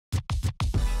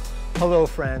Hello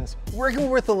friends, working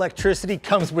with electricity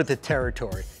comes with the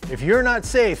territory. If you're not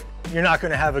safe, you're not going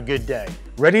to have a good day.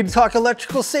 Ready to talk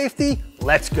electrical safety?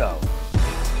 Let's go.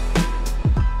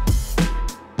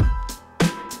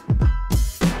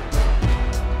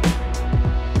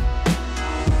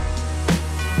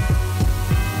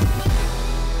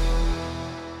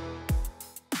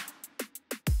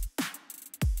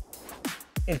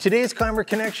 In today's Conver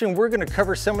Connection, we're going to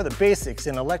cover some of the basics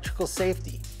in electrical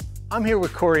safety. I'm here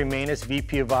with Corey Manus,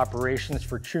 VP of Operations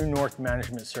for True North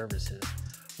Management Services.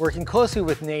 Working closely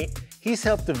with Nate, he's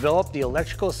helped develop the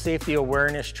electrical safety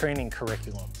awareness training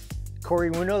curriculum. Corey,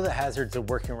 we know the hazards of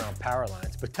working around power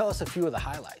lines, but tell us a few of the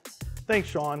highlights. Thanks,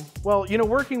 Sean. Well,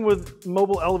 working with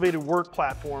mobile elevated work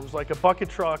platforms like a bucket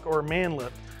truck or a man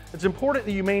lift, it's important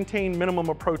that you maintain minimum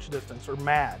approach distance, or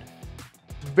MAD.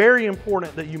 It's very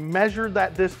important that you measure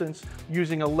that distance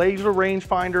using a laser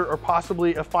rangefinder or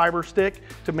possibly a fiber stick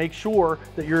to make sure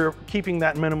that you're keeping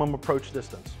that minimum approach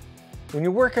distance. When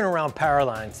you're working around power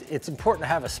lines, it's important to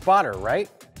have a spotter, right?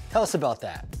 Tell us about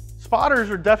that. Spotters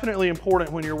are definitely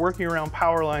important when you're working around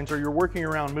power lines or you're working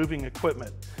around moving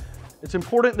equipment. It's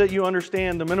important that you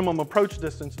understand the minimum approach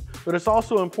distance, but it's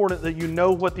also important that you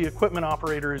know what the equipment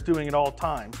operator is doing at all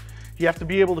times. You have to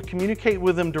be able to communicate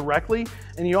with them directly,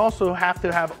 and you also have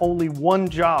to have only one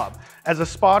job. As a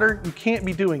spotter, you can't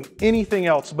be doing anything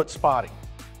else but spotting.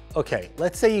 Okay,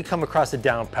 let's say you come across a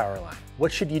down power line.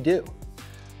 What should you do?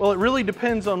 Well, it really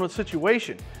depends on the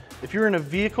situation. If you're in a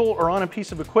vehicle or on a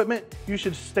piece of equipment, you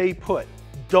should stay put.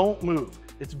 Don't move.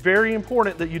 It's very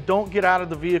important that you don't get out of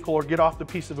the vehicle or get off the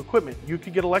piece of equipment. You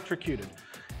could get electrocuted.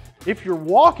 If you're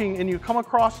walking and you come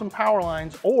across some power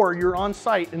lines, or you're on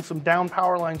site and some down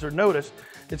power lines are noticed,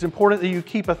 it's important that you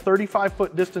keep a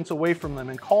 35-foot distance away from them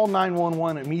and call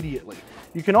 911 immediately.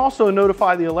 You can also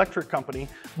notify the electric company,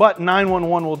 but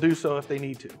 911 will do so if they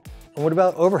need to. And what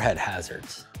about overhead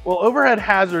hazards? Well, overhead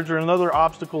hazards are another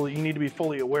obstacle that you need to be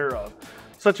fully aware of,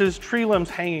 such as tree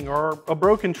limbs hanging or a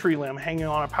broken tree limb hanging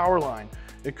on a power line.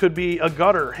 It could be a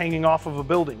gutter hanging off of a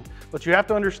building. But you have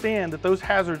to understand that those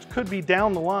hazards could be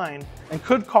down the line and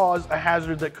could cause a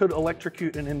hazard that could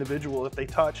electrocute an individual if they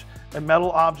touch a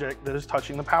metal object that is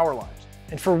touching the power lines.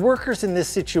 And for workers in this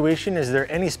situation, is there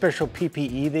any special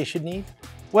PPE they should need?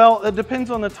 Well, it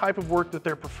depends on the type of work that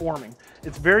they're performing.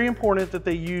 It's very important that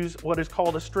they use what is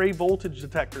called a stray voltage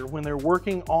detector when they're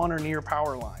working on or near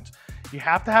power lines. You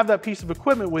have to have that piece of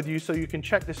equipment with you so you can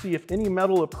check to see if any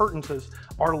metal appurtenances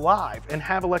are live and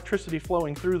have electricity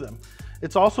flowing through them.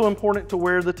 It's also important to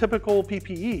wear the typical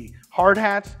PPE, hard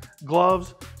hats,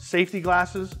 gloves, safety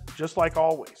glasses, just like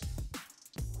always.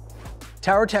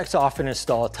 Tower techs often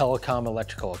install telecom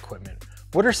electrical equipment.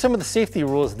 What are some of the safety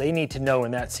rules they need to know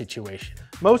in that situation?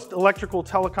 Most electrical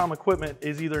telecom equipment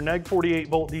is either neg 48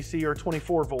 volt DC or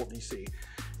 24 volt DC.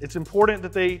 It's important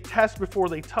that they test before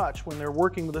they touch when they're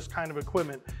working with this kind of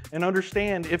equipment and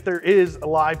understand if there is a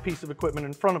live piece of equipment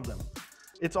in front of them.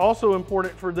 It's also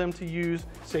important for them to use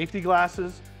safety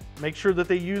glasses, make sure that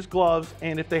they use gloves,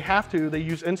 and if they have to, they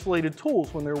use insulated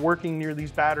tools when they're working near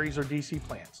these batteries or DC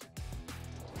plants.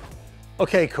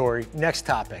 Okay, Corey, next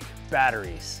topic,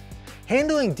 batteries.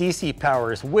 Handling DC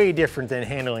power is way different than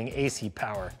handling AC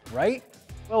power, right?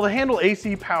 Well, to handle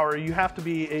AC power, you have to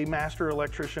be a master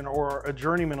electrician or a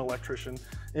journeyman electrician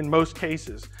in most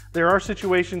cases. There are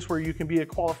situations where you can be a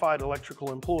qualified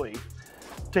electrical employee.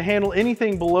 To handle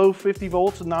anything below 50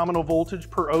 volts nominal voltage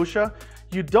per OSHA,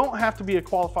 you don't have to be a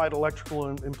qualified electrical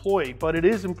employee, but it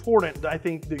is important, I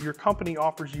think, that your company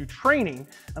offers you training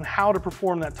on how to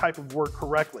perform that type of work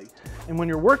correctly. And when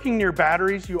you're working near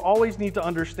batteries, you always need to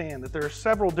understand that there are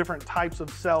several different types of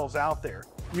cells out there.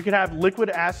 You can have liquid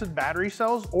acid battery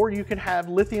cells, or you can have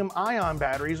lithium ion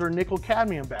batteries or nickel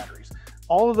cadmium batteries.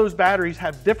 All of those batteries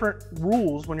have different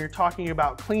rules when you're talking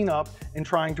about cleanup and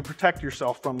trying to protect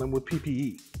yourself from them with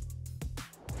PPE.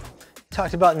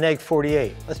 Talked about neg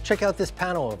 48. Let's check out this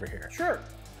panel over here. Sure.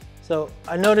 So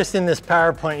I noticed in this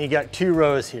PowerPoint you got two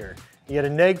rows here. You got a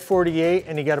neg 48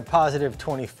 and you got a positive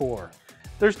 24.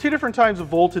 There's two different types of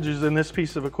voltages in this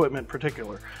piece of equipment in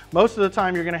particular. Most of the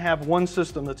time you're going to have one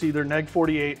system that's either neg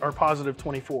 48 or positive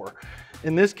 24.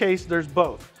 In this case, there's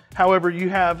both. However, you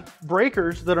have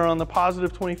breakers that are on the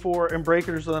positive 24 and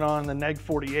breakers that are on the neg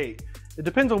 48. It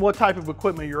depends on what type of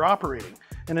equipment you're operating.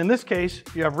 And in this case,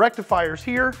 you have rectifiers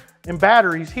here and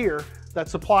batteries here that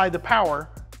supply the power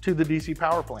to the DC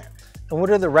power plant. And what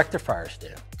do the rectifiers do?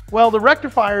 Well, the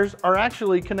rectifiers are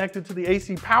actually connected to the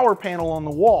AC power panel on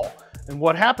the wall. And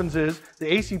what happens is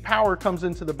the AC power comes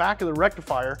into the back of the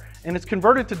rectifier and it's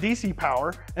converted to DC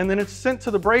power, and then it's sent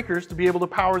to the breakers to be able to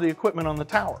power the equipment on the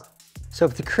tower. So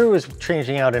if the crew is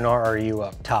changing out an RRU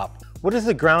up top, What does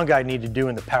the ground guy need to do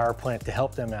in the power plant to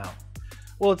help them out?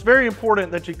 Well, it's very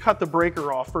important that you cut the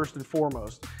breaker off first and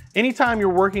foremost. Anytime you're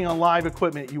working on live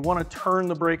equipment, you want to turn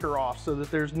the breaker off so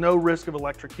that there's no risk of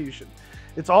electrocution.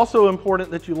 It's also important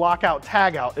that you lock out,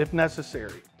 tag out if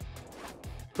necessary.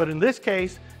 But in this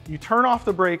case, you turn off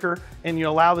the breaker and you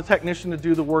allow the technician to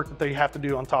do the work that they have to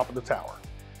do on top of the tower.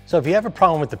 So if you have a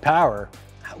problem with the power,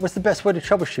 what's the best way to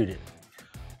troubleshoot it?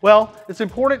 Well, it's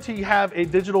important to have a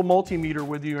digital multimeter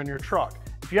with you in your truck.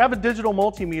 If you have a digital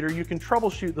multimeter, you can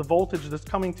troubleshoot the voltage that's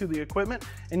coming to the equipment,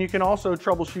 and you can also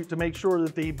troubleshoot to make sure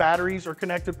that the batteries are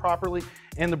connected properly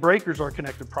and the breakers are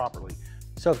connected properly.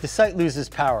 So if the site loses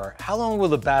power, how long will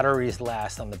the batteries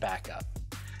last on the backup?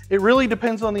 It really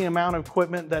depends on the amount of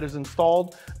equipment that is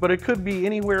installed, but it could be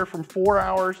anywhere from 4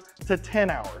 hours to 10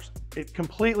 hours. It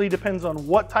completely depends on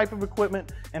what type of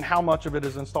equipment and how much of it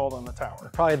is installed on the tower.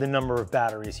 Probably the number of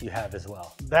batteries you have as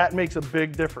well. That makes a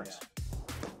big difference.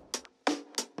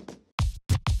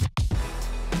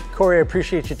 Corey, I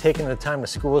appreciate you taking the time to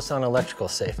school us on electrical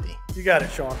safety. You got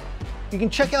it, Sean. You can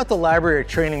check out the library of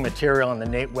training material on the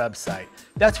NATE website.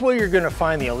 That's where you're going to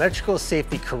find the electrical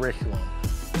safety curriculum.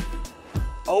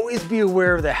 Always be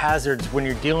aware of the hazards when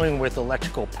you're dealing with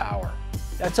electrical power.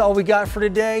 That's all we got for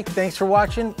today. Thanks for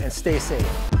watching and stay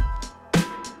safe.